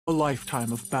A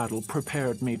lifetime of battle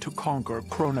prepared me to conquer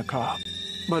Kronika.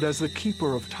 But as the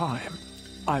keeper of time,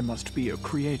 I must be a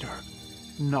creator,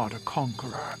 not a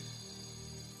conqueror.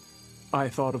 I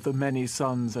thought of the many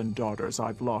sons and daughters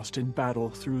I've lost in battle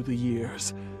through the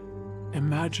years.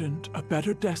 Imagined a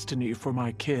better destiny for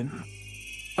my kin.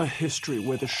 A history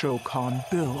where the Shokan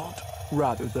build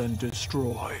rather than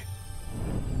destroy.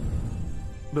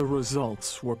 The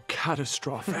results were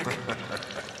catastrophic.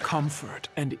 Comfort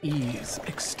and ease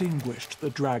extinguished the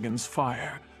dragon's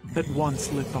fire that once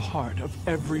lit the heart of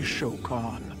every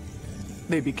Shokan.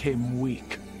 They became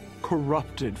weak,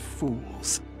 corrupted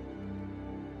fools.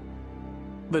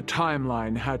 The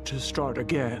timeline had to start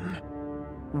again.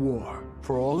 War,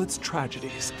 for all its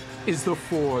tragedies, is the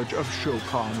forge of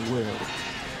Shokan will.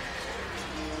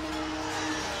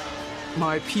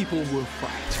 My people will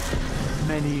fight.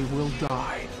 Many will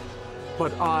die.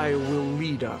 But I will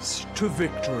lead us to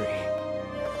victory.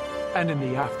 And in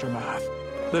the aftermath,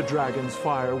 the dragon's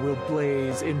fire will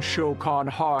blaze in Shokan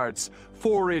hearts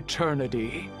for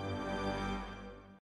eternity.